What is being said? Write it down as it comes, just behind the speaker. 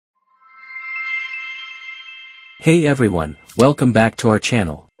Hey everyone, welcome back to our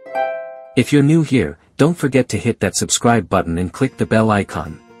channel. If you're new here, don't forget to hit that subscribe button and click the bell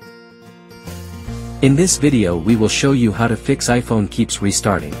icon. In this video we will show you how to fix iPhone keeps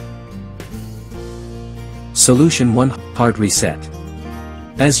restarting. Solution 1: Hard Reset.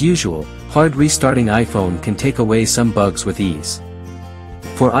 As usual, hard restarting iPhone can take away some bugs with ease.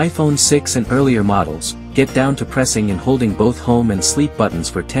 For iPhone 6 and earlier models, get down to pressing and holding both home and sleep buttons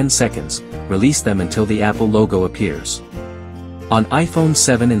for 10 seconds, release them until the Apple logo appears. On iPhone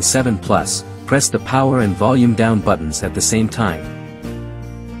 7 and 7 Plus, press the power and volume down buttons at the same time.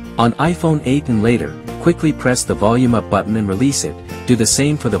 On iPhone 8 and later, quickly press the volume up button and release it, do the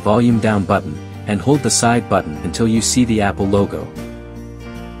same for the volume down button, and hold the side button until you see the Apple logo.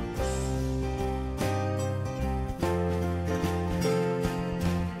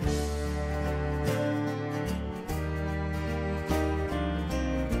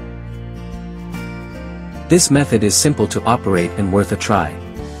 This method is simple to operate and worth a try.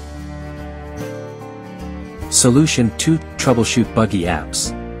 Solution 2: Troubleshoot buggy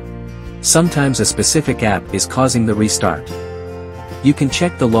apps. Sometimes a specific app is causing the restart. You can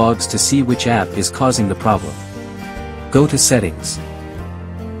check the logs to see which app is causing the problem. Go to Settings.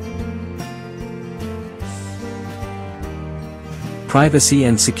 Privacy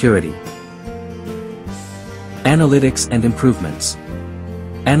and Security. Analytics and Improvements.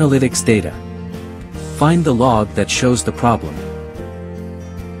 Analytics Data. Find the log that shows the problem.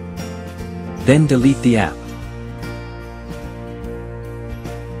 Then delete the app.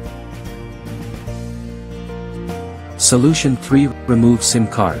 Solution 3: Remove SIM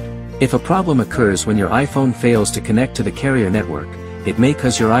card. If a problem occurs when your iPhone fails to connect to the carrier network, it may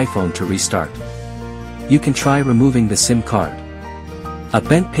cause your iPhone to restart. You can try removing the SIM card. A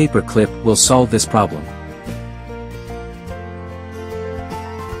bent paper clip will solve this problem.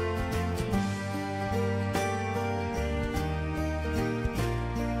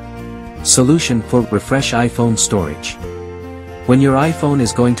 Solution 4: Refresh iPhone storage. When your iPhone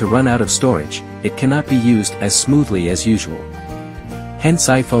is going to run out of storage, it cannot be used as smoothly as usual. Hence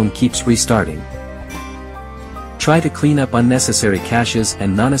iPhone keeps restarting. Try to clean up unnecessary caches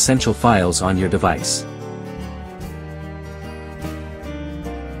and non-essential files on your device.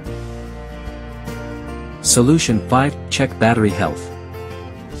 Solution 5: Check battery health.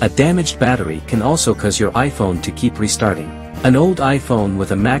 A damaged battery can also cause your iPhone to keep restarting. An old iPhone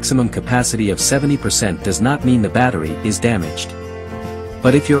with a maximum capacity of 70% does not mean the battery is damaged.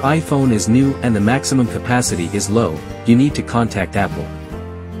 But if your iPhone is new and the maximum capacity is low, you need to contact Apple.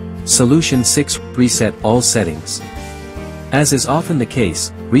 Solution 6: Reset all settings. As is often the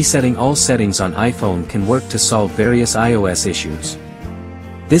case, resetting all settings on iPhone can work to solve various iOS issues.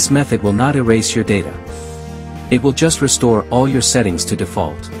 This method will not erase your data. It will just restore all your settings to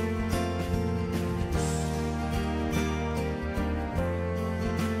default.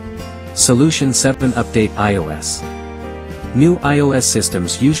 Solution 7: Update iOS. New iOS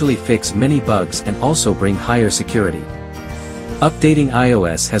systems usually fix many bugs and also bring higher security. Updating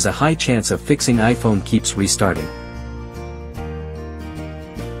iOS has a high chance of fixing iPhone keeps restarting.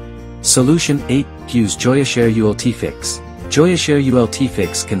 Solution 8: Use Joyoshare UltFix. Joyoshare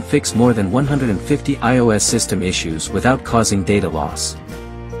UltFix can fix more than 150 iOS system issues without causing data loss.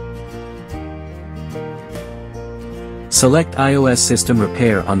 Select iOS System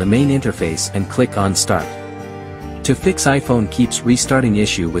Repair on the main interface and click on Start. To fix iPhone keeps restarting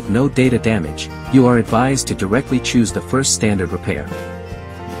issue with no data damage, you are advised to directly choose the first standard repair.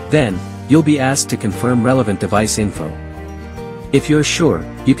 Then, you'll be asked to confirm relevant device info. If you're sure,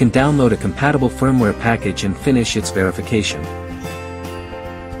 you can download a compatible firmware package and finish its verification.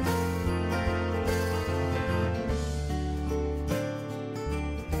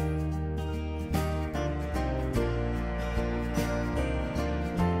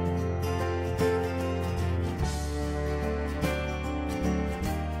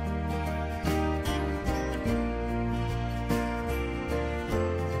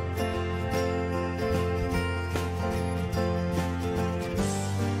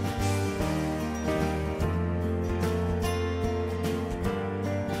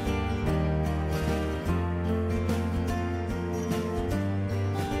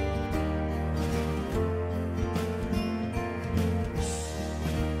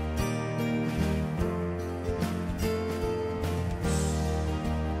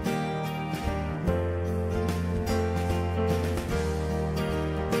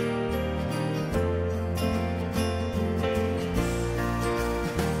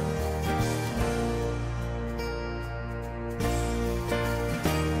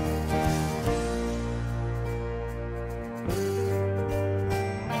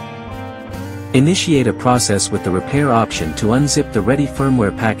 Initiate a process with the repair option to unzip the ready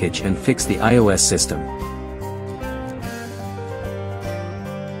firmware package and fix the iOS system.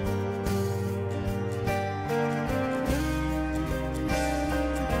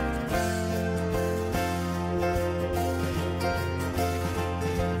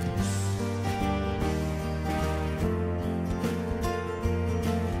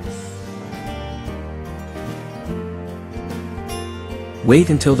 Wait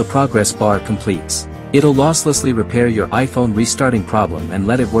until the progress bar completes. It'll losslessly repair your iPhone restarting problem and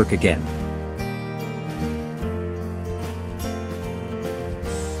let it work again.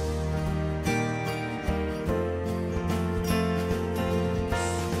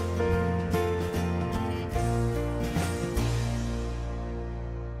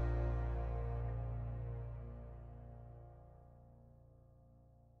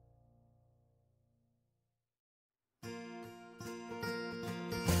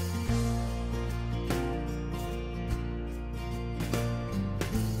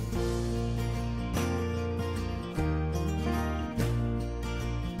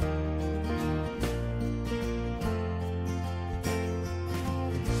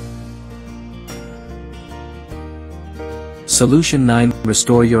 Solution 9.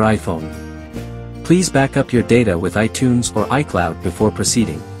 Restore your iPhone. Please back up your data with iTunes or iCloud before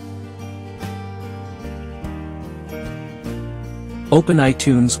proceeding. Open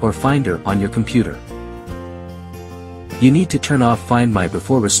iTunes or Finder on your computer. You need to turn off Find My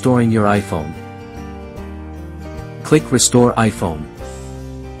before restoring your iPhone. Click Restore iPhone.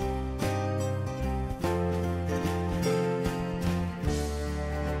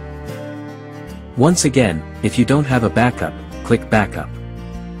 Once again, if you don't have a backup, click Backup.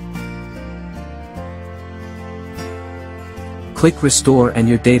 Click Restore and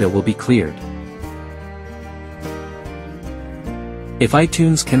your data will be cleared. If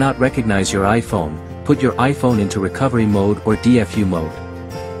iTunes cannot recognize your iPhone, put your iPhone into recovery mode or DFU mode.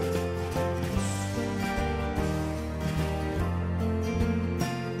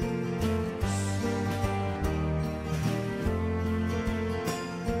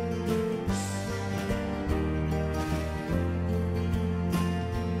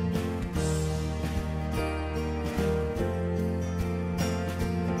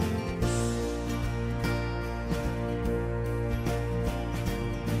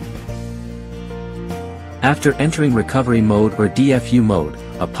 After entering recovery mode or DFU mode,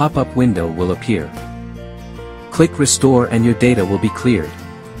 a pop-up window will appear. Click Restore and your data will be cleared.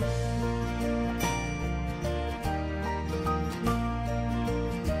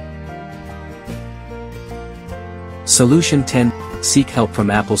 Solution 10. Seek help from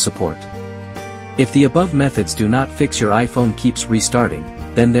Apple support. If the above methods do not fix your iPhone keeps restarting,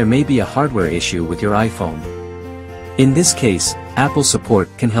 then there may be a hardware issue with your iPhone. In this case, Apple support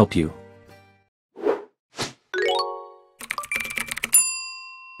can help you.